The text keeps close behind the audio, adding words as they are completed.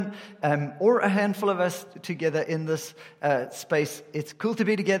one or a handful of us together in this space. It's cool to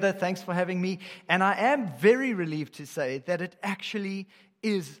be together. Thanks for having me. And I am very relieved to say that it actually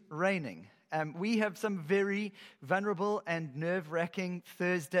is raining. We have some very vulnerable and nerve-wracking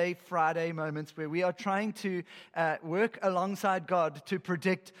Thursday, Friday moments where we are trying to work alongside God to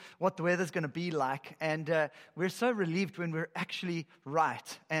predict what the weather's going to be like. And we're so relieved when we're actually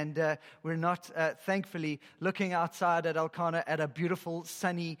right. And we're not, thankfully, looking outside at Elkanah at a beautiful,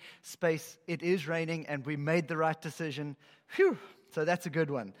 sunny space. It is raining, and we made the right decision. Phew! So that's a good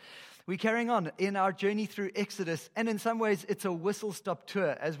one. We're carrying on in our journey through Exodus, and in some ways it's a whistle-stop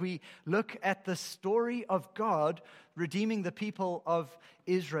tour as we look at the story of God redeeming the people of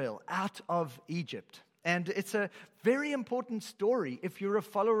Israel out of Egypt. And it's a very important story if you're a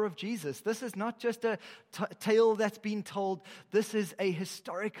follower of Jesus. This is not just a tale that's been told. This is a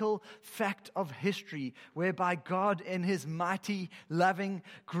historical fact of history whereby God in his mighty, loving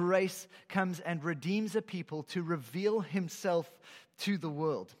grace comes and redeems a people to reveal himself to the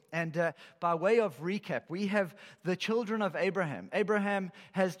world. And by way of recap, we have the children of Abraham. Abraham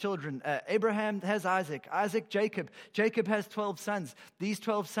has children. Abraham has Isaac. Isaac, Jacob. Jacob has 12 sons. These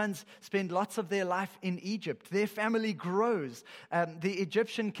 12 sons spend lots of their life in Egypt. Their family grows. The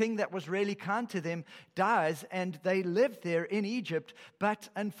Egyptian king that was really kind to them dies, and they live there in Egypt. But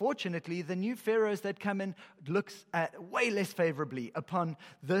unfortunately, the new pharaohs that come in looks way less favorably upon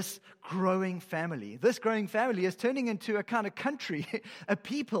this growing family. This growing family is turning into a kind of country, a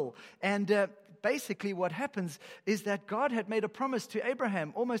people. And basically what happens is that God had made a promise to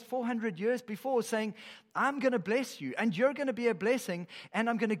Abraham almost 400 years before, saying, I'm going to bless you, and you're going to be a blessing, and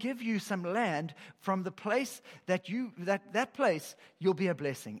I'm going to give you some land from the place that place you'll be a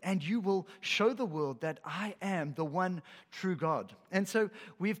blessing, and you will show the world that I am the one true God. And so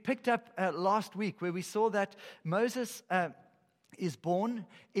we've picked up last week where we saw that Moses is born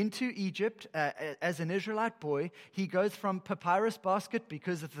into Egypt as an Israelite boy. He goes from papyrus basket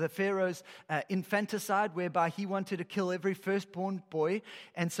because of the Pharaoh's infanticide, whereby he wanted to kill every firstborn boy.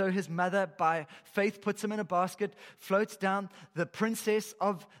 And so his mother, by faith, puts him in a basket, floats down. The princess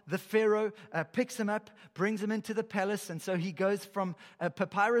of the Pharaoh picks him up, brings him into the palace. And so he goes from a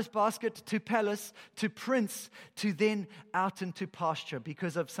papyrus basket to palace to prince to then out into pasture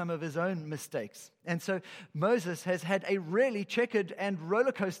because of some of his own mistakes. And so Moses has had a really checkered and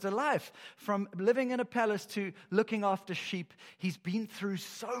roller coaster life, from living in a palace to looking after sheep. He's been through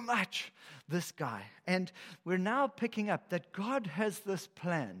so much, this guy. And we're now picking up that God has this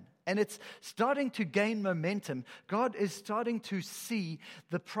plan, and it's starting to gain momentum. God is starting to see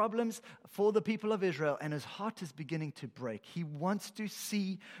the problems for the people of Israel, and his heart is beginning to break. He wants to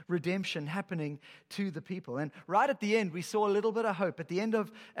see redemption happening to the people. And right at the end, we saw a little bit of hope. At the end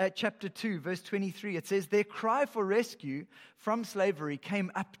of chapter 2, verse 23, it says, their cry for rescue from slavery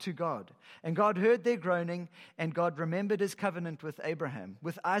came up to God. And God heard their groaning, and God remembered his covenant with Abraham,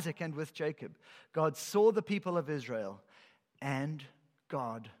 with Isaac, and with Jacob. God saw the people of Israel, and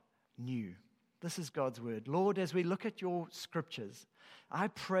God knew. This is God's word. Lord, as we look at your scriptures, I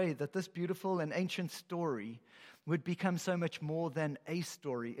pray that this beautiful and ancient story would become so much more than a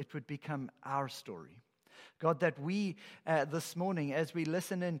story. It would become our story. God, that we this morning, as we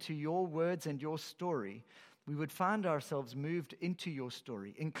listen into your words and your story, we would find ourselves moved into your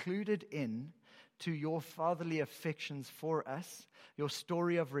story, included in to your fatherly affections for us, your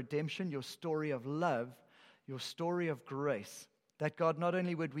story of redemption, your story of love, your story of grace. That, God, not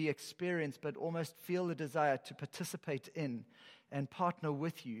only would we experience, but almost feel the desire to participate in and partner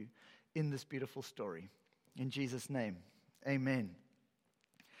with you in this beautiful story. In Jesus' name, amen.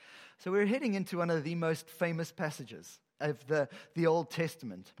 So we're heading into one of the most famous passages of the Old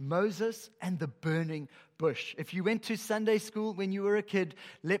Testament, Moses and the burning bush. If you went to Sunday school when you were a kid,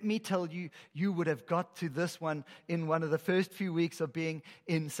 let me tell you, you would have got to this one in one of the first few weeks of being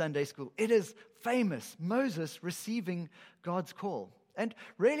in Sunday school. It is famous, Moses receiving God's call. And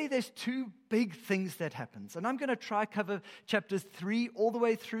really, there's two big things that happens. And I'm going to try cover chapters 3 all the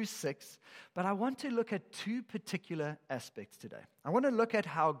way through 6. But I want to look at two particular aspects today. I want to look at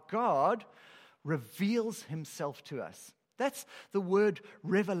how God reveals himself to us. That's the word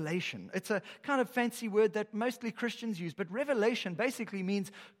revelation. It's a kind of fancy word that mostly Christians use, but revelation basically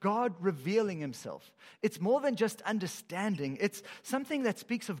means God revealing himself. It's more than just understanding. It's something that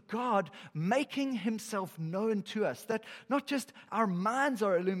speaks of God making himself known to us, that not just our minds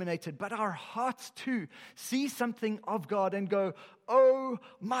are illuminated, but our hearts too see something of God and go, oh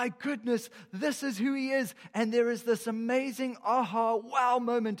my goodness, this is who he is. And there is this amazing aha, wow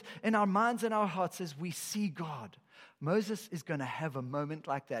moment in our minds and our hearts as we see God. Moses is going to have a moment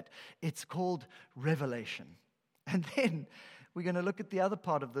like that. It's called revelation. And then we're going to look at the other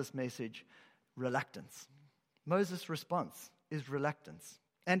part of this message, reluctance. Moses' response is reluctance.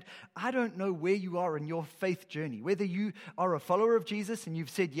 And I don't know where you are in your faith journey, whether you are a follower of Jesus and you've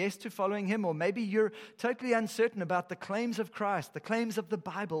said yes to following him, or maybe you're totally uncertain about the claims of Christ, the claims of the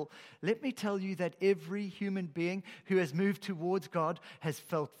Bible. Let me tell you that every human being who has moved towards God has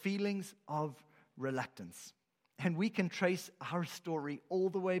felt feelings of reluctance. And we can trace our story all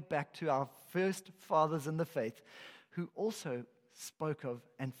the way back to our first fathers in the faith who also spoke of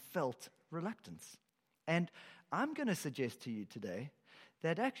and felt reluctance. And I'm going to suggest to you today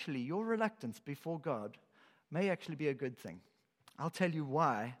that actually your reluctance before God may actually be a good thing. I'll tell you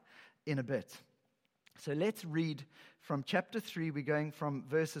why in a bit. So let's read from chapter 3. We're going from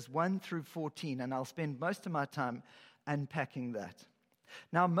verses 1 through 14, and I'll spend most of my time unpacking that.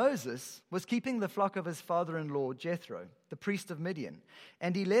 Now Moses was keeping the flock of his father-in-law Jethro, the priest of Midian,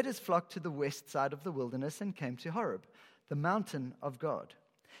 and he led his flock to the west side of the wilderness and came to Horeb, the mountain of God.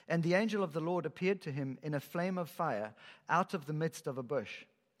 And the angel of the Lord appeared to him in a flame of fire out of the midst of a bush.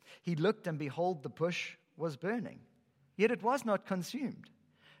 He looked, and behold, the bush was burning, yet it was not consumed.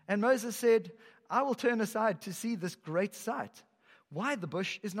 And Moses said, I will turn aside to see this great sight, why the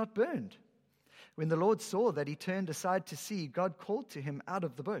bush is not burned. When the Lord saw that he turned aside to see, God called to him out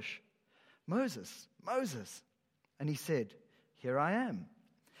of the bush, Moses, Moses. And he said, Here I am.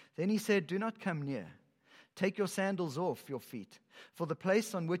 Then he said, Do not come near. Take your sandals off your feet, for the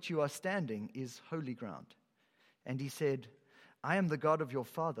place on which you are standing is holy ground. And he said, I am the God of your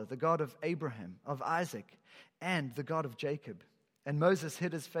father, the God of Abraham, of Isaac, and the God of Jacob. And Moses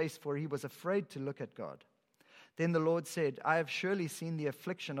hid his face, for he was afraid to look at God. Then the Lord said, I have surely seen the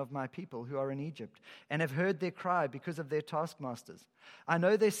affliction of my people who are in Egypt, and have heard their cry because of their taskmasters. I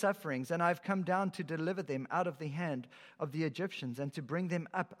know their sufferings, and I have come down to deliver them out of the hand of the Egyptians, and to bring them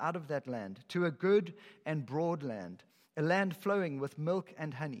up out of that land, to a good and broad land, a land flowing with milk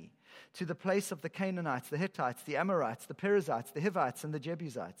and honey, to the place of the Canaanites, the Hittites, the Amorites, the Perizzites, the Hivites, and the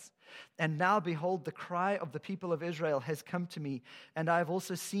Jebusites. And now, behold, the cry of the people of Israel has come to me, and I have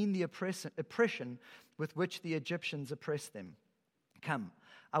also seen the oppression with which the Egyptians oppress them. Come,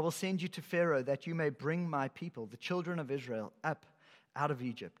 I will send you to Pharaoh, that you may bring my people, the children of Israel, up out of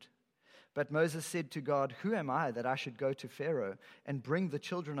Egypt. But Moses said to God, Who am I that I should go to Pharaoh and bring the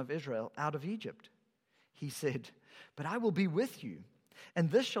children of Israel out of Egypt? He said, But I will be with you,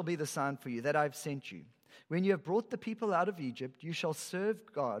 and this shall be the sign for you that I have sent you. When you have brought the people out of Egypt, you shall serve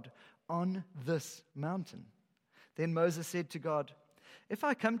God on this mountain. Then Moses said to God, If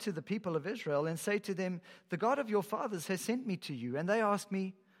I come to the people of Israel and say to them, The God of your fathers has sent me to you, and they ask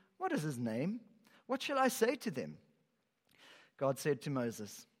me, What is his name? What shall I say to them? God said to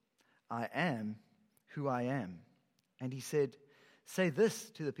Moses, I am who I am. And he said, Say this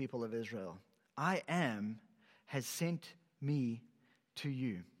to the people of Israel, I am has sent me to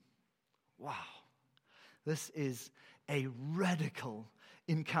you. Wow. This is a radical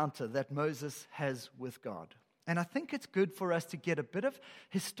encounter that Moses has with God. And I think it's good for us to get a bit of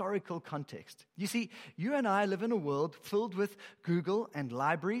historical context. You see, you and I live in a world filled with Google and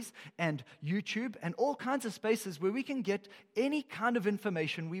libraries and YouTube and all kinds of spaces where we can get any kind of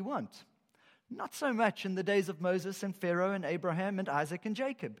information we want. Not so much in the days of Moses and Pharaoh and Abraham and Isaac and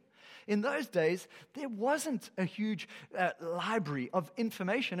Jacob. In those days, there wasn't a huge library of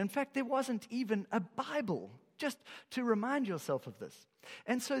information. In fact, there wasn't even a Bible, just to remind yourself of this.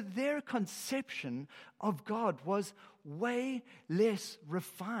 And so their conception of God was way less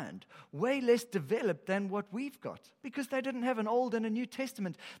refined, way less developed than what we've got, because they didn't have an Old and a New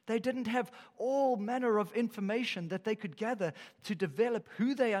Testament. They didn't have all manner of information that they could gather to develop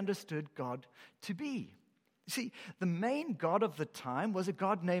who they understood God to be. See, the main god of the time was a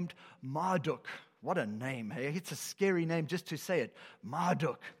god named Marduk. What a name, hey? It's a scary name just to say it.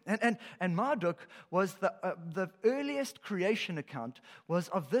 Marduk. And Marduk was the earliest creation account was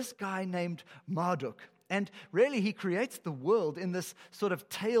of this guy named Marduk. And really, he creates the world in this sort of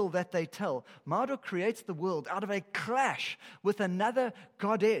tale that they tell. Marduk creates the world out of a clash with another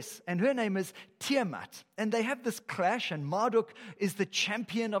goddess, and her name is Tiamat. And they have this clash, and Marduk is the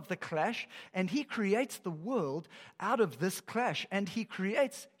champion of the clash, and he creates the world out of this clash, and he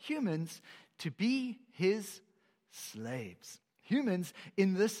creates humans to be his slaves. Humans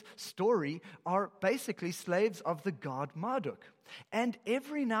in this story are basically slaves of the god Marduk. And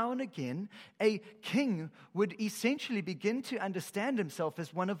every now and again, a king would essentially begin to understand himself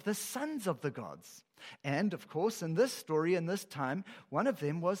as one of the sons of the gods. And, of course, in this story, in this time, one of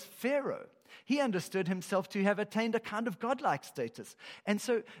them was Pharaoh. He understood himself to have attained a kind of godlike status. And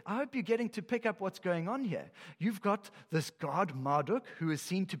so I hope you're getting to pick up what's going on here. You've got this god Marduk, who is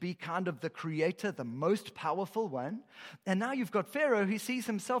seen to be kind of the creator, the most powerful one. And now you've got Pharaoh, who sees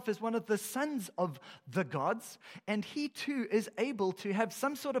himself as one of the sons of the gods. And he too is able to have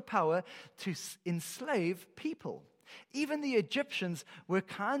some sort of power to enslave people. Even the Egyptians were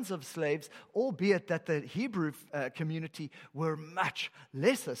kinds of slaves, albeit that the Hebrew community were much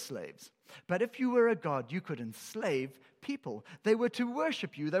lesser slaves. But if you were a god, you could enslave people. They were to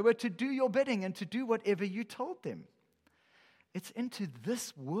worship you. They were to do your bidding and to do whatever you told them. It's into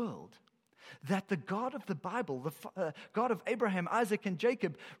this world that the God of the Bible, the God of Abraham, Isaac, and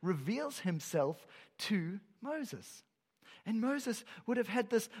Jacob, reveals himself to Moses. And Moses would have had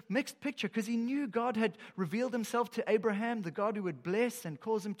this mixed picture because he knew God had revealed himself to Abraham, the God who would bless and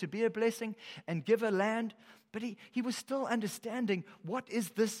cause him to be a blessing and give a land. But he was still understanding, what is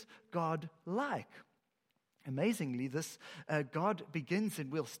this God like? Amazingly, this God begins,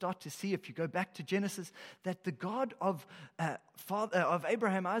 and we'll start to see if you go back to Genesis, that the God of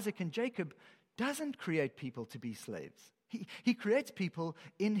Abraham, Isaac, and Jacob doesn't create people to be slaves. He creates people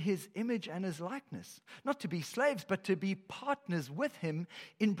in his image and his likeness, not to be slaves, but to be partners with him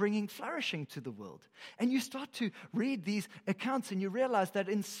in bringing flourishing to the world. And you start to read these accounts and you realize that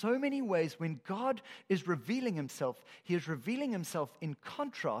in so many ways, when God is revealing himself, he is revealing himself in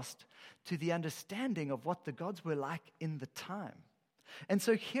contrast to the understanding of what the gods were like in the time. And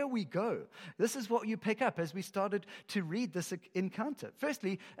so here we go. This is what you pick up as we started to read this encounter.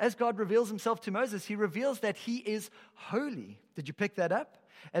 Firstly, as God reveals himself to Moses, he reveals that he is holy. Did you pick that up?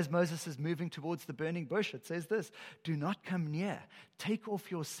 As Moses is moving towards the burning bush, it says this: "Do not come near. Take off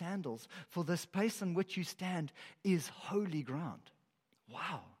your sandals, for this place on which you stand is holy ground."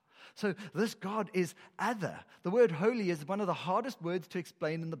 Wow. So this God is other. The word holy is one of the hardest words to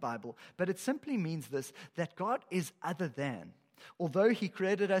explain in the Bible, but it simply means this, that God is other than. Although he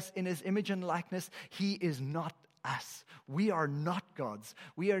created us in his image and likeness, he is not us. We are not gods.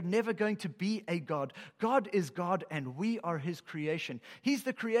 We are never going to be a god. God is God, and we are his creation. He's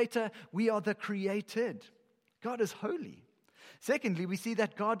the creator. We are the created. God is holy. Secondly, we see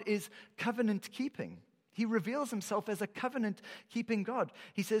that God is covenant-keeping. He reveals himself as a covenant-keeping God.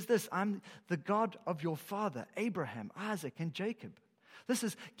 He says this: "I'm the God of your father, Abraham, Isaac, and Jacob." This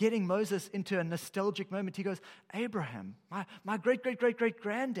is getting Moses into a nostalgic moment. He goes, "Abraham, my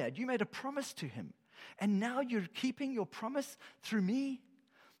great-great-great-great-granddad, you made a promise to him. And now you're keeping your promise through me?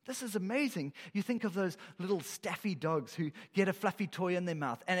 This is amazing." You think of those little staffy dogs who get a fluffy toy in their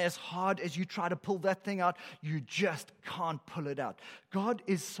mouth, and as hard as you try to pull that thing out, you just can't pull it out. God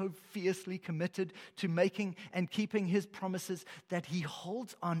is so fiercely committed to making and keeping his promises that he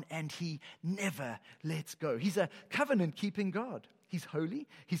holds on and he never lets go. He's a covenant-keeping God. He's holy.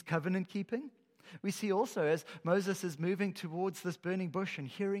 He's covenant-keeping. We see also as Moses is moving towards this burning bush and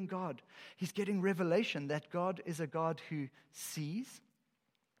hearing God, he's getting revelation that God is a God who sees,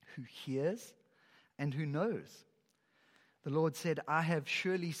 who hears, and who knows. The Lord said, "I have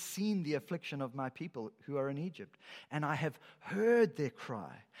surely seen the affliction of my people who are in Egypt, and I have heard their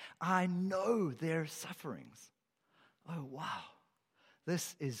cry. I know their sufferings." Oh, wow.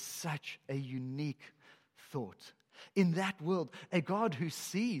 This is such a unique thought. In that world, a God who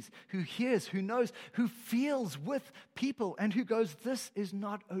sees, who hears, who knows, who feels with people, and who goes, "This is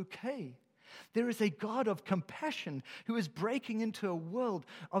not okay." There is a God of compassion who is breaking into a world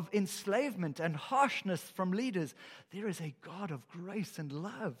of enslavement and harshness from leaders. There is a God of grace and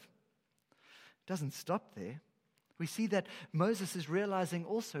love. It doesn't stop there. We see that Moses is realizing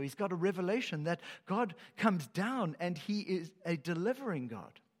also, he's got a revelation that God comes down and he is a delivering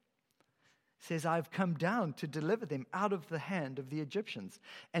God. Says, "I've come down to deliver them out of the hand of the Egyptians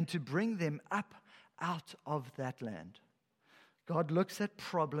and to bring them up out of that land." God looks at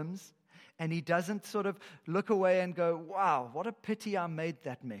problems and he doesn't sort of look away and go, "Wow, what a pity I made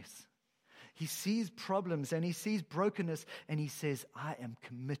that mess." He sees problems and he sees brokenness and he says, "I am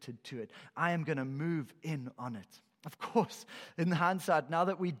committed to it. I am going to move in on it." Of course, in hindsight, now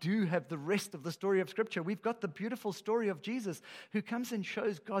that we do have the rest of the story of Scripture, we've got the beautiful story of Jesus who comes and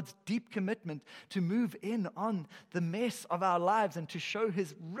shows God's deep commitment to move in on the mess of our lives and to show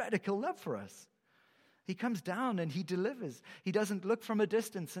his radical love for us. He comes down and he delivers. He doesn't look from a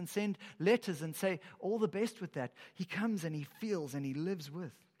distance and send letters and say, "All the best with that." He comes and he feels and he lives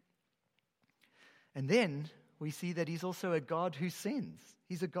with. And then we see that he's also a God who sends.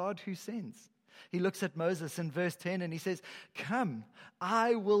 He's a God who sends. He looks at Moses in verse 10 and he says, "Come,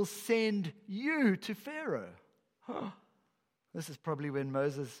 I will send you to Pharaoh." This is probably when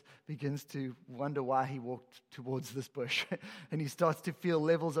Moses begins to wonder why he walked towards this bush. And he starts to feel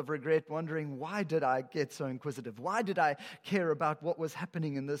levels of regret, wondering, why did I get so inquisitive? Why did I care about what was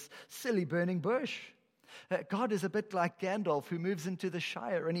happening in this silly burning bush? God is a bit like Gandalf, who moves into the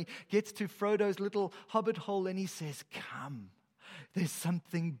Shire, and he gets to Frodo's little hobbit hole, and he says, come. There's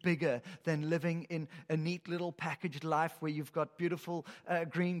something bigger than living in a neat little packaged life where you've got beautiful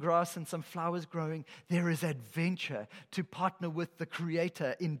green grass and some flowers growing. There is adventure to partner with the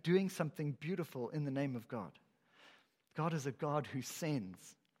Creator in doing something beautiful in the name of God. God is a God who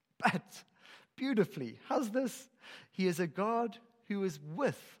sends, but beautifully. How's this? He is a God who is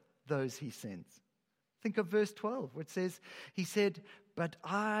with those he sends. Think of verse 12, where it says, he said, but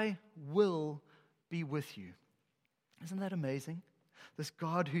I will be with you. Isn't that amazing? This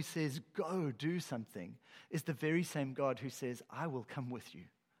God who says, go do something, is the very same God who says, I will come with you.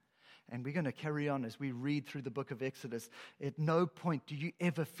 And we're going to carry on as we read through the book of Exodus. At no point do you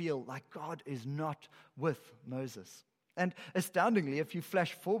ever feel like God is not with Moses. And astoundingly, if you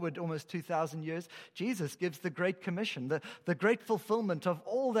flash forward almost 2,000 years, Jesus gives the Great Commission, the great fulfillment of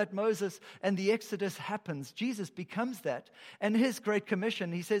all that Moses and the Exodus happens. Jesus becomes that. And his Great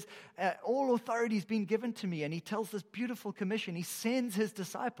Commission, he says, all authority has been given to me. And he tells this beautiful commission. He sends his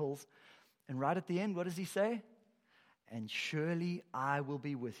disciples. And right at the end, what does he say? And surely I will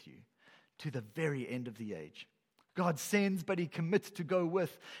be with you to the very end of the age. God sends, but he commits to go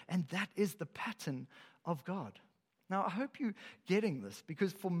with. And that is the pattern of God. Now, I hope you're getting this,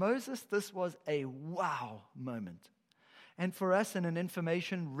 because for Moses, this was a wow moment. And for us in an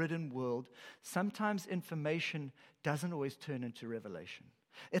information-ridden world, sometimes information doesn't always turn into revelation.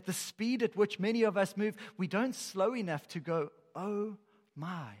 At the speed at which many of us move, we don't slow enough to go, oh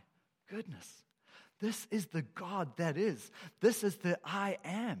my goodness, this is the God that is. This is the I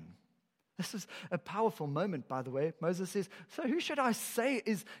am. This is a powerful moment, by the way. Moses says, so who should I say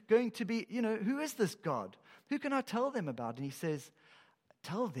is going to be, who is this God? Who can I tell them about? And he says,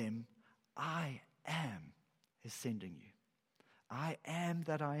 tell them, I am is sending you. I am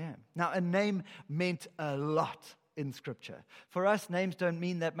that I am. Now, a name meant a lot in Scripture. For us, names don't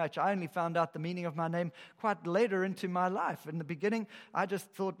mean that much. I only found out the meaning of my name quite later into my life. In the beginning, I just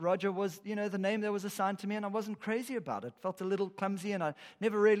thought Roger was, the name that was assigned to me, and I wasn't crazy about it. Felt a little clumsy, and I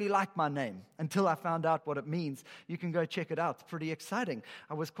never really liked my name until I found out what it means. You can go check it out. It's pretty exciting.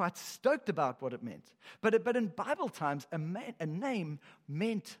 I was quite stoked about what it meant. But in Bible times, a name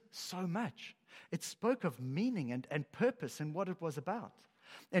meant so much. It spoke of meaning and purpose and what it was about.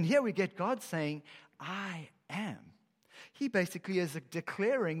 And here we get God saying, I am. He basically is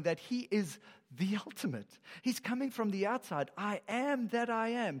declaring that he is the ultimate. He's coming from the outside. I am that I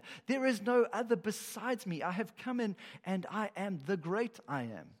am. There is no other besides me. I have come in and I am the great I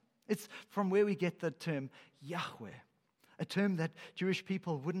am. It's from where we get the term Yahweh, a term that Jewish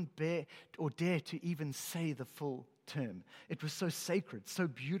people wouldn't bear or dare to even say the full term. It was so sacred, so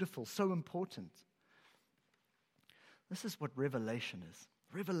beautiful, so important. This is what revelation is.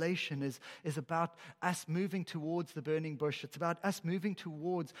 Revelation is about us moving towards the burning bush. It's about us moving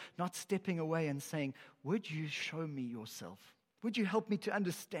towards not stepping away and saying, would you show me yourself? Would you help me to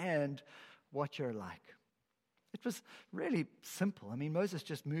understand what you're like? It was really simple. I mean, Moses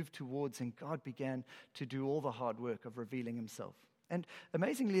just moved towards, and God began to do all the hard work of revealing himself. And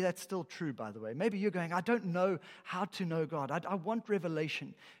amazingly, that's still true, by the way. Maybe you're going, I don't know how to know God. I want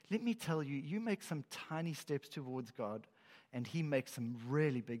revelation. Let me tell you, you make some tiny steps towards God, and he makes some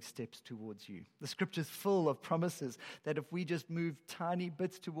really big steps towards you. The scripture's full of promises that if we just move tiny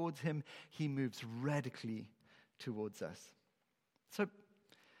bits towards him, he moves radically towards us. So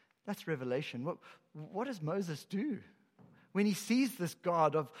that's revelation. What does Moses do when he sees this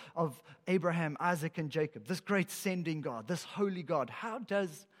God of Abraham, Isaac, and Jacob, this great sending God, this holy God? How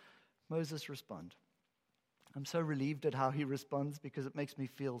does Moses respond? I'm so relieved at how he responds because it makes me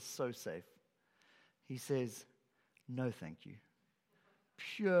feel so safe. He says, no, thank you.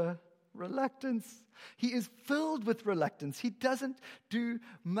 Pure reluctance. He is filled with reluctance. He doesn't do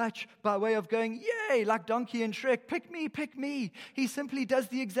much by way of going, yay, like Donkey and Shrek, pick me, pick me. He simply does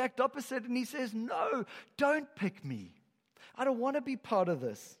the exact opposite, and he says, no, don't pick me. I don't want to be part of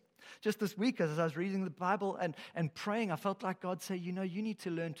this. Just this week, as I was reading the Bible and praying, I felt like God say, you need to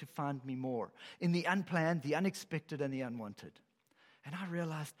learn to find me more in the unplanned, the unexpected, and the unwanted. And I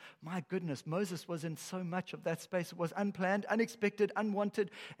realized, my goodness, Moses was in so much of that space. It was unplanned, unexpected,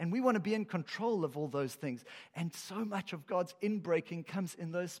 unwanted, and we want to be in control of all those things. And so much of God's inbreaking comes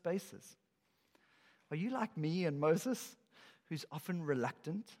in those spaces. Are you like me and Moses, who's often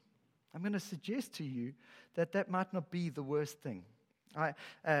reluctant? I'm going to suggest to you that might not be the worst thing. I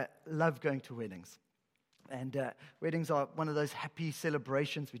love going to weddings. And weddings are one of those happy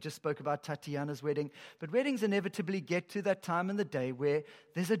celebrations. We just spoke about Tatiana's wedding. But weddings inevitably get to that time in the day where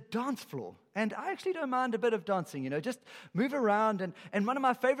there's a dance floor. And I actually don't mind a bit of dancing, just move around. And one of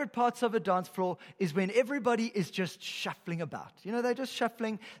my favorite parts of a dance floor is when everybody is just shuffling about. They're just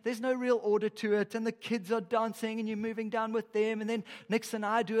shuffling. There's no real order to it. And the kids are dancing and you're moving down with them. And then Nix and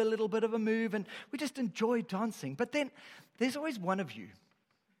I do a little bit of a move. And we just enjoy dancing. But then there's always one of you.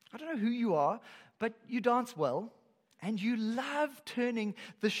 I don't know who you are, but you dance well, and you love turning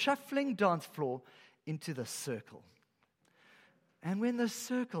the shuffling dance floor into the circle. And when the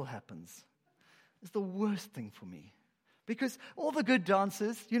circle happens, it's the worst thing for me. Because all the good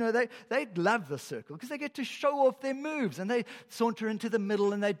dancers, they love the circle because they get to show off their moves, and they saunter into the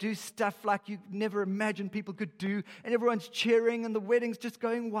middle and they do stuff like you never imagined people could do, and everyone's cheering and the wedding's just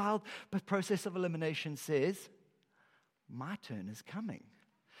going wild. But process of elimination says, my turn is coming.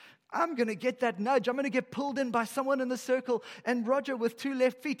 I'm going to get that nudge. I'm going to get pulled in by someone in the circle, and Roger with 2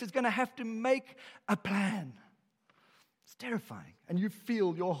 left feet is going to have to make a plan. It's terrifying, and you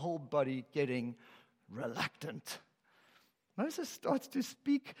feel your whole body getting reluctant. Moses starts to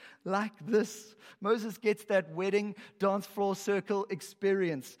speak like this. Moses gets that wedding dance floor circle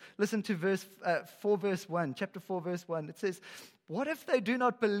experience. Listen to verse 4, verse 1, chapter 4, verse 1. It says, "What if they do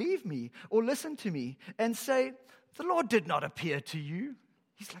not believe me or listen to me and say, 'The Lord did not appear to you'?"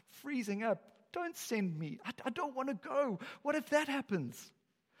 He's like freezing up. "Don't send me. I don't want to go. What if that happens?"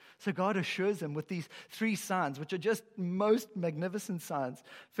 So God assures him with these 3 signs, which are just most magnificent signs.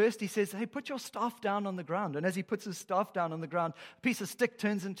 First, he says, "Hey, put your staff down on the ground." And as he puts his staff down on the ground, a piece of stick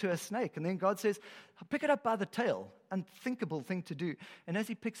turns into a snake. And then God says, "Pick it up by the tail." Unthinkable thing to do. And as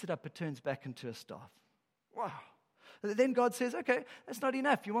he picks it up, it turns back into a staff. Wow. Then God says, "Okay, that's not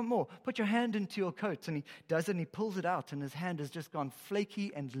enough. You want more? Put your hand into your coat." And he does it, and he pulls it out, and his hand has just gone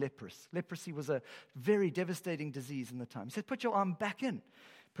flaky and leprous. Leprosy was a very devastating disease in the time. He said, "Put your arm back in."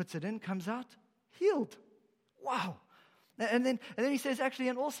 Puts it in, comes out, healed. Wow. And then he says, actually,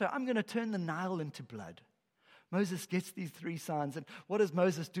 and also, "I'm going to turn the Nile into blood." Moses gets these 3 signs. And what does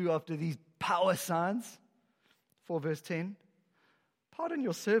Moses do after these power signs? 4 verse 10. "Pardon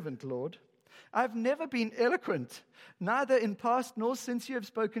your servant, Lord. I've never been eloquent, neither in past nor since you have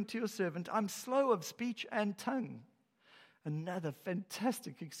spoken to your servant. I'm slow of speech and tongue." Another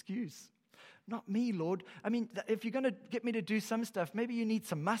fantastic excuse. "Not me, Lord. I mean, if you're going to get me to do some stuff, maybe you need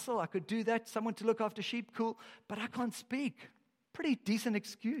some muscle. I could do that. Someone to look after sheep, cool. But I can't speak." Pretty decent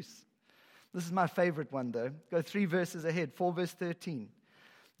excuse. This is my favorite one, though. Go 3 verses ahead, 4 verse 13.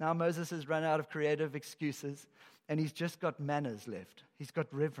 Now Moses has run out of creative excuses, and he's just got manners left. He's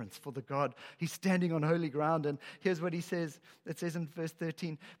got reverence for the God. He's standing on holy ground, and here's what he says. It says in verse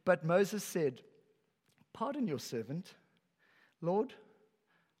 13, "But Moses said, 'Pardon your servant, Lord,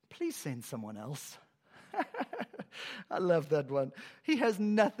 please send someone else.'" I love that one. He has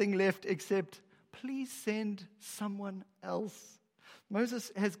nothing left except, please send someone else.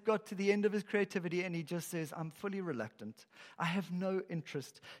 Moses has got to the end of his creativity, and he just says, "I'm fully reluctant. I have no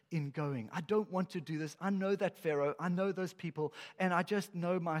interest in going. I don't want to do this. I know that Pharaoh. I know those people, and I just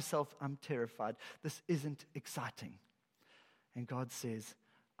know myself. I'm terrified. This isn't exciting." And God says,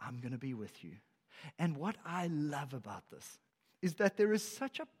 "I'm going to be with you." And what I love about this is that there is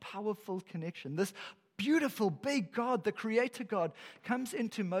such a powerful connection. This beautiful, big God, the Creator God, comes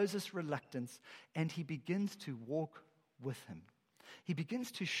into Moses' reluctance, and he begins to walk with him. He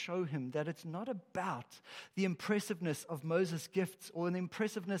begins to show him that it's not about the impressiveness of Moses' gifts or the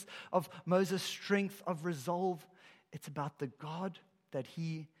impressiveness of Moses' strength of resolve. It's about the God that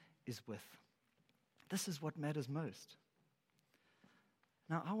he is with. This is what matters most.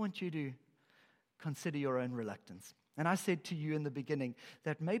 Now, I want you to consider your own reluctance. And I said to you in the beginning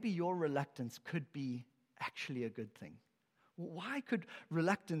that maybe your reluctance could be actually a good thing. Why could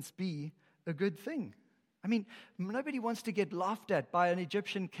reluctance be a good thing? I mean, nobody wants to get laughed at by an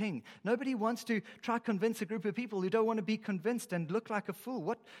Egyptian king. Nobody wants to try to convince a group of people who don't want to be convinced and look like a fool.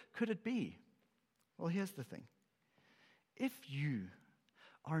 What could it be? Well, here's the thing. If you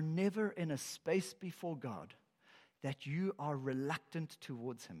are never in a space before God that you are reluctant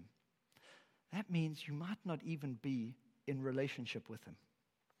towards him, that means you might not even be in relationship with him.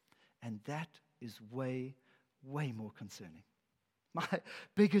 And that is way, way more concerning. My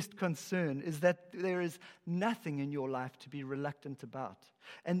biggest concern is that there is nothing in your life to be reluctant about.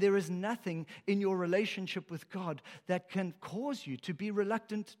 And there is nothing in your relationship with God that can cause you to be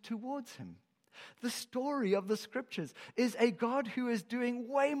reluctant towards him. The story of the scriptures is a God who is doing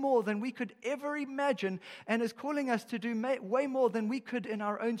way more than we could ever imagine and is calling us to do way more than we could in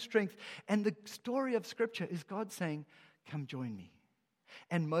our own strength. And the story of scripture is God saying, "Come join me."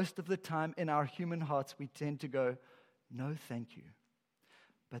 And most of the time in our human hearts, we tend to go, no, thank you.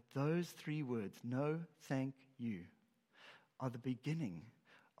 But those 3 words, no, thank you, are the beginning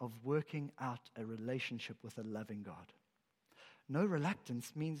of working out a relationship with a loving God. No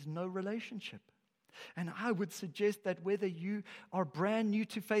reluctance means no relationship. And I would suggest that whether you are brand new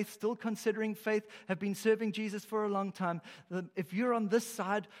to faith, still considering faith, have been serving Jesus for a long time, if you're on this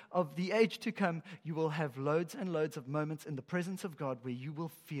side of the age to come, you will have loads and loads of moments in the presence of God where you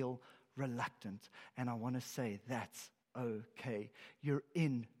will feel reluctant. And I want to say that's okay. You're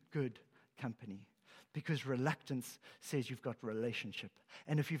in good company. Because reluctance says you've got relationship.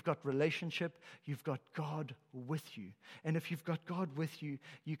 And if you've got relationship, you've got God with you. And if you've got God with you,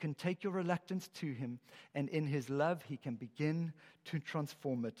 you can take your reluctance to Him. And in His love, He can begin to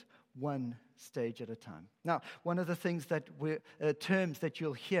transform it one stage at a time. Now, one of the things that terms that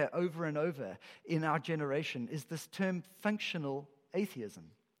you'll hear over and over in our generation is this term functional atheism.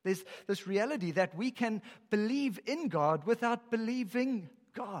 There's this reality that we can believe in God without believing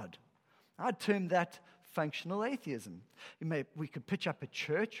God. I'd term that functional atheism. We could pitch up a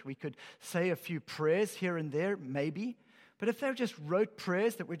church. We could say a few prayers here and there, maybe. But if they're just rote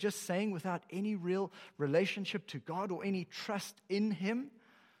prayers that we're just saying without any real relationship to God or any trust in Him,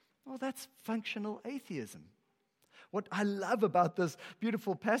 well, that's functional atheism. What I love about this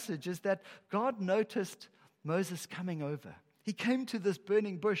beautiful passage is that God noticed Moses coming over. He came to this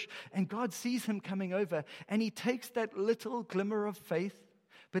burning bush, and God sees him coming over, and He takes that little glimmer of faith.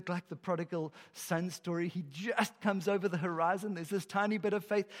 But like the prodigal son story, he just comes over the horizon. There's this tiny bit of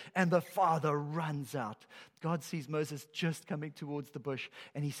faith, and the father runs out. God sees Moses just coming towards the bush,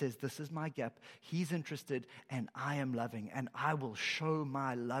 and He says, this is my gap. He's interested, and I am loving, and I will show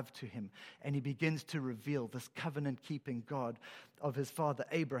my love to him. And He begins to reveal this covenant-keeping God of his father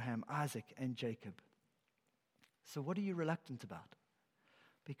Abraham, Isaac, and Jacob. So what are you reluctant about?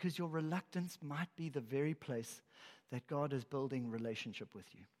 Because your reluctance might be the very place that God is building relationship with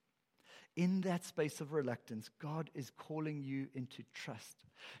you. In that space of reluctance, God is calling you into trust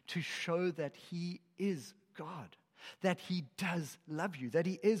to show that He is God, that He does love you, that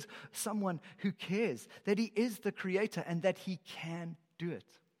He is someone who cares, that He is the Creator, and that He can do it.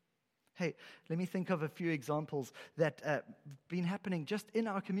 Hey, let me think of a few examples that have been happening just in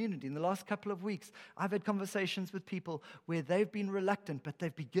our community. In the last couple of weeks, I've had conversations with people where they've been reluctant, but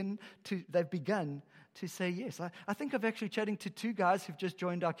they've begun to say yes. I think of actually chatting to 2 guys who've just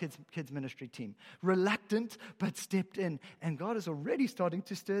joined our kids ministry team. Reluctant, but stepped in, and God is already starting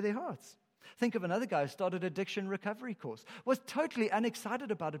to stir their hearts. Think of another guy who started addiction recovery course, was totally unexcited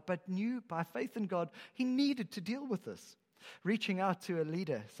about it, but knew by faith in God he needed to deal with this. Reaching out to a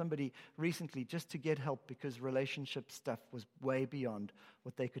leader, somebody recently, just to get help because relationship stuff was way beyond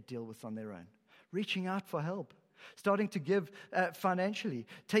what they could deal with on their own. Reaching out for help. Starting to give financially.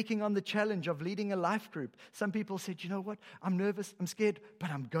 Taking on the challenge of leading a life group. Some people said, you know what, I'm nervous, I'm scared,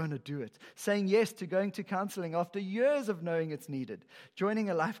 but I'm going to do it. Saying yes to going to counseling after years of knowing it's needed. Joining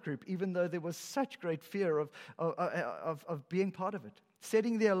a life group, even though there was such great fear of being part of it.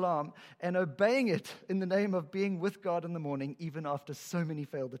 Setting the alarm and obeying it in the name of being with God in the morning, even after so many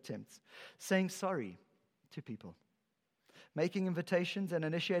failed attempts. Saying sorry to people. Making invitations and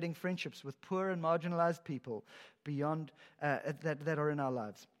initiating friendships with poor and marginalized people beyond that are in our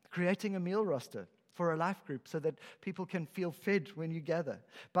lives. Creating a meal roster for a life group so that people can feel fed when you gather.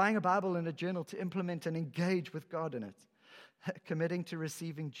 Buying a Bible and a journal to implement and engage with God in it. Committing to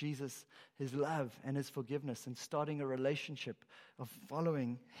receiving Jesus, His love and His forgiveness, and starting a relationship of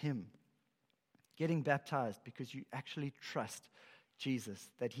following Him. Getting baptized because you actually trust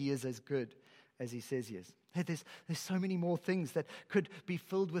Jesus, that He is as good as He says He is. Hey, there's so many more things that could be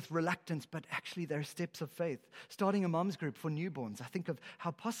filled with reluctance, but actually they're steps of faith. Starting a mom's group for newborns. I think of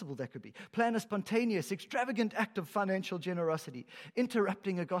how possible that could be. Plan a spontaneous, extravagant act of financial generosity.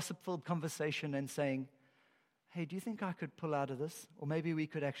 Interrupting a gossip-filled conversation and saying, hey, do you think I could pull out of this? Or maybe we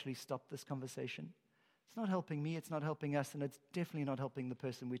could actually stop this conversation. It's not helping me, it's not helping us, and it's definitely not helping the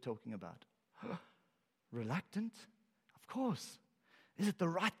person we're talking about. Reluctant? Of course. Is it the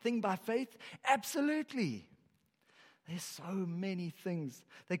right thing by faith? Absolutely. There's so many things.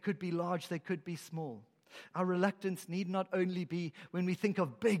 They could be large, they could be small. Our reluctance need not only be when we think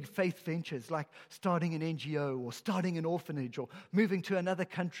of big faith ventures like starting an NGO or starting an orphanage or moving to another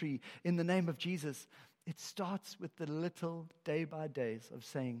country in the name of Jesus. It starts with the little day-by-days of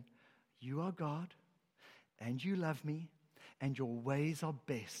saying, you are God, and you love me, and your ways are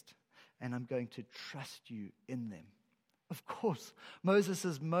best, and I'm going to trust you in them. Of course,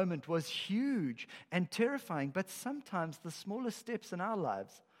 Moses' moment was huge and terrifying, but sometimes the smallest steps in our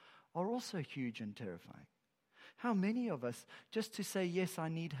lives are also huge and terrifying. How many of us, just to say, yes, I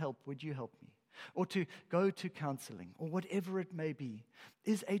need help, would you help me? Or to go to counseling, or whatever it may be,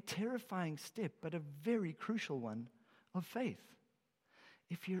 is a terrifying step, but a very crucial one of faith.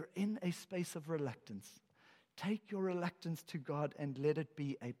 If you're in a space of reluctance, take your reluctance to God and let it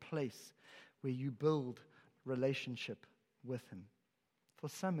be a place where you build relationship with Him. For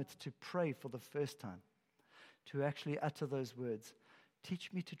some, it's to pray for the first time, to actually utter those words,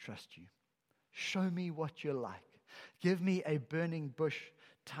 teach me to trust you. Show me what you're like. Give me a burning bush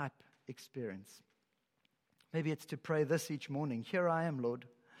type experience. Maybe it's to pray this each morning. Here I am, Lord.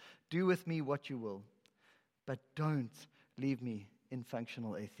 Do with me what you will, but don't leave me in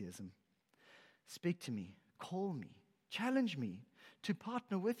functional atheism. Speak to me, call me, challenge me to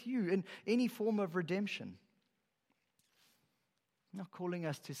partner with you in any form of redemption. I'm not calling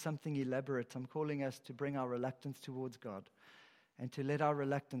us to something elaborate. I'm calling us to bring our reluctance towards God and to let our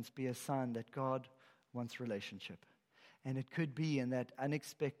reluctance be a sign that God wants relationship. And it could be in that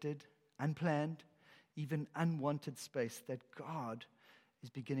unexpected, unplanned, even unwanted space that God is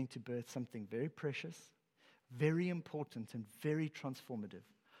beginning to birth something very precious, very important, and very transformative.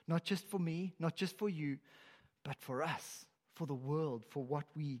 Not just for me, not just for you, but for us, for the world, for what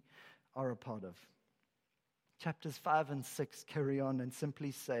we are a part of. Chapters 5 and 6 carry on and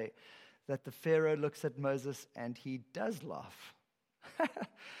simply say that the Pharaoh looks at Moses and he does laugh.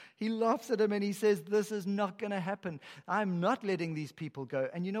 He laughs at him and he says, this is not going to happen. I'm not letting these people go.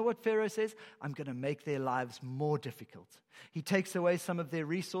 And you know what Pharaoh says? I'm going to make their lives more difficult. He takes away some of their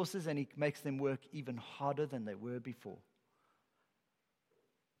resources and he makes them work even harder than they were before.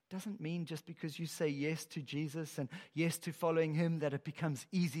 Doesn't mean just because you say yes to Jesus and yes to following Him that it becomes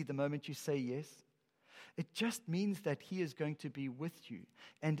easy the moment you say yes. It just means that He is going to be with you.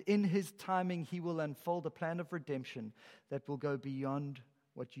 And in His timing, He will unfold a plan of redemption that will go beyond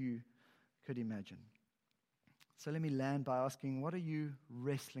what you could imagine. So let me land by asking, what are you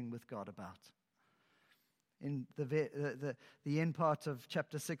wrestling with God about? In the end part of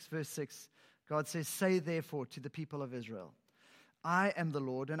chapter 6, verse 6, God says, say therefore to the people of Israel, I am the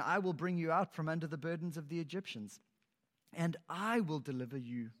Lord, and I will bring you out from under the burdens of the Egyptians. And I will deliver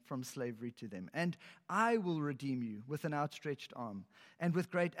you from slavery to them. And I will redeem you with an outstretched arm and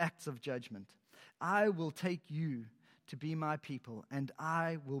with great acts of judgment. I will take you to be my people, and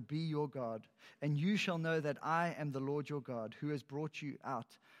I will be your God. And you shall know that I am the Lord your God, who has brought you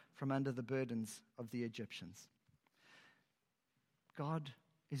out from under the burdens of the Egyptians. God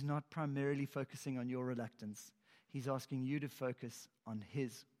is not primarily focusing on your reluctance. He's asking you to focus on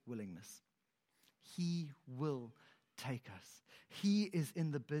His willingness. He will take us. He is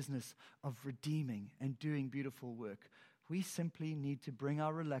in the business of redeeming and doing beautiful work. We simply need to bring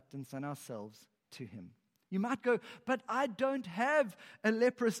our reluctance and ourselves to Him. You might go, but I don't have a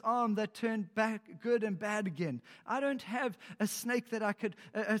leprous arm that turned back good and bad again. I don't have a snake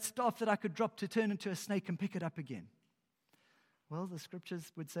a staff that I could drop to turn into a snake and pick it up again. Well, the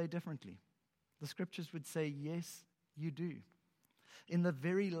scriptures would say differently. The scriptures would say, yes, you do. In the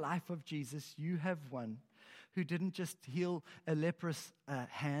very life of Jesus, you have one who didn't just heal a leprous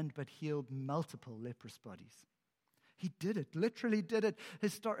hand, but healed multiple leprous bodies. He did it, literally did it.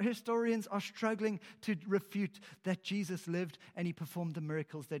 Historians are struggling to refute that Jesus lived and He performed the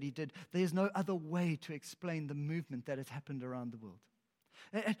miracles that He did. There's no other way to explain the movement that has happened around the world.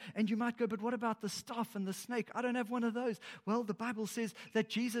 And you might go, but what about the staff and the snake? I don't have one of those. Well, the Bible says that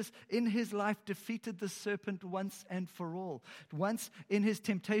Jesus in His life defeated the serpent once and for all. Once in His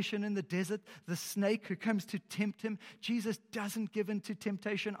temptation in the desert, the snake who comes to tempt Him, Jesus doesn't give in to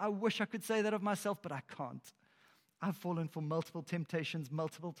temptation. I wish I could say that of myself, but I can't. I've fallen for multiple temptations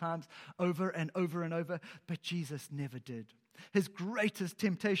multiple times, over and over and over, but Jesus never did. His greatest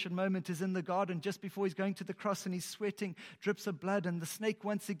temptation moment is in the garden just before He's going to the cross and He's sweating drips of blood, and the snake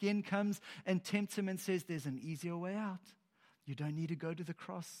once again comes and tempts Him and says, there's an easier way out. You don't need to go to the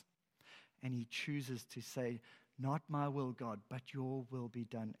cross. And He chooses to say, not my will, God, but your will be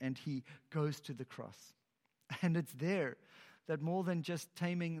done. And He goes to the cross. And it's there that more than just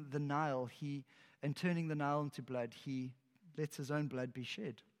taming the Nile, and turning the Nile into blood, He lets His own blood be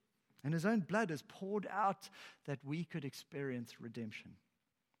shed. And His own blood is poured out that we could experience redemption.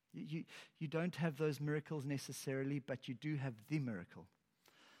 You don't have those miracles necessarily, but you do have the miracle.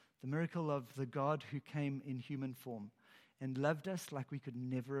 The miracle of the God who came in human form and loved us like we could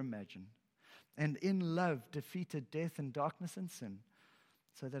never imagine. And in love defeated death and darkness and sin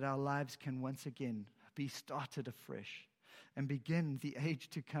so that our lives can once again be started afresh and begin the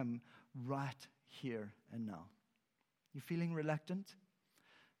age to come right here and now. You feeling reluctant?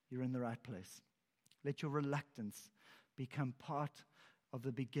 You're in the right place. Let your reluctance become part of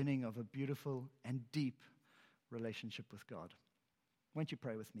the beginning of a beautiful and deep relationship with God. Won't you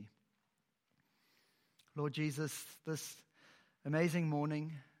pray with me? Lord Jesus, this amazing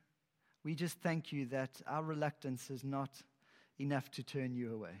morning, we just thank you that our reluctance is not enough to turn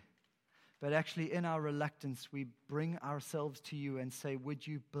you away. But actually, in our reluctance, we bring ourselves to you and say, would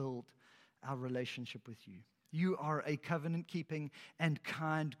you build our relationship with you? You are a covenant-keeping and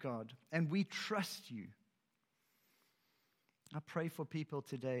kind God, and we trust you. I pray for people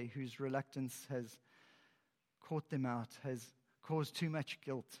today whose reluctance has caught them out, has caused too much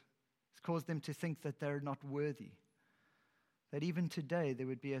guilt, has caused them to think that they're not worthy. That even today there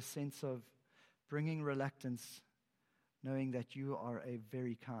would be a sense of bringing reluctance, knowing that you are a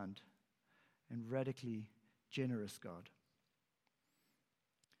very kind and radically generous God.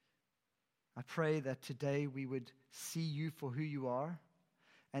 I pray that today we would see you for who you are,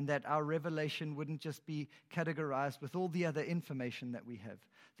 and that our revelation wouldn't just be categorized with all the other information that we have,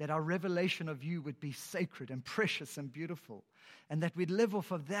 that our revelation of you would be sacred and precious and beautiful, and that we'd live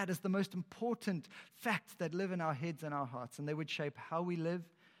off of that as the most important facts that live in our heads and our hearts, and they would shape how we live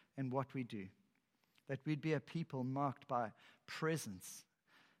and what we do. That we'd be a people marked by presence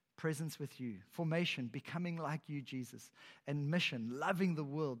with you, formation, becoming like you, Jesus, and mission, loving the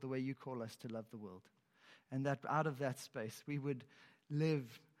world the way you call us to love the world. And that out of that space, we would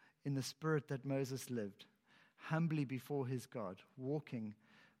live in the spirit that Moses lived, humbly before his God, walking,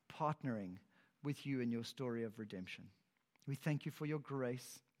 partnering with you in your story of redemption. We thank you for your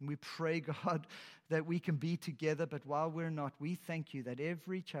grace. And we pray, God, that we can be together, but while we're not, we thank you that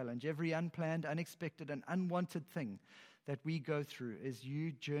every challenge, every unplanned, unexpected, and unwanted thing that we go through is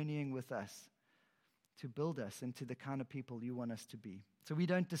you journeying with us to build us into the kind of people you want us to be. So we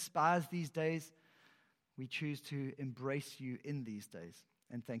don't despise these days. We choose to embrace you in these days.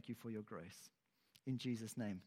 And thank you for your grace. In Jesus' name.